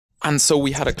And so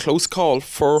we had a close call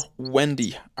for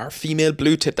Wendy, our female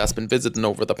blue tit that's been visiting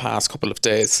over the past couple of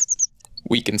days.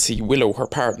 We can see Willow, her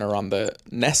partner, on the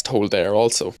nest hole there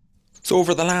also. So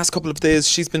over the last couple of days,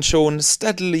 she's been showing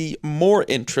steadily more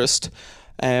interest,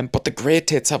 but the grey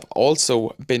tits have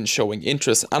also been showing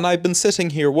interest. And I've been sitting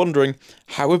here wondering,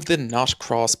 how have they not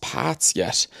crossed paths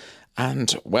yet?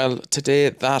 And well, today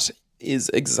that is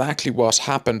exactly what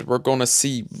happened. We're going to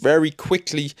see very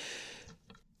quickly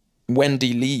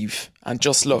Wendy leave, and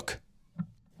just look.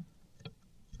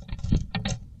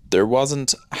 There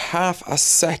wasn't half a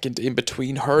second in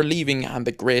between her leaving and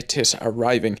the grey tit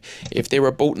arriving. If they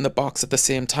were both in the box at the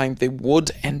same time, they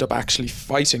would end up actually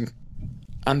fighting.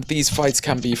 And these fights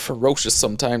can be ferocious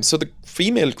sometimes. So the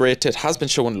female grey tit has been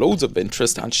showing loads of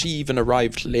interest, and she even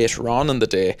arrived later on in the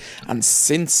day. And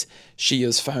since she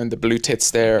has found the blue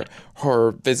tits there,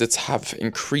 her visits have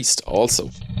increased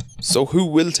also. So who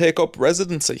will take up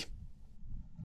residency?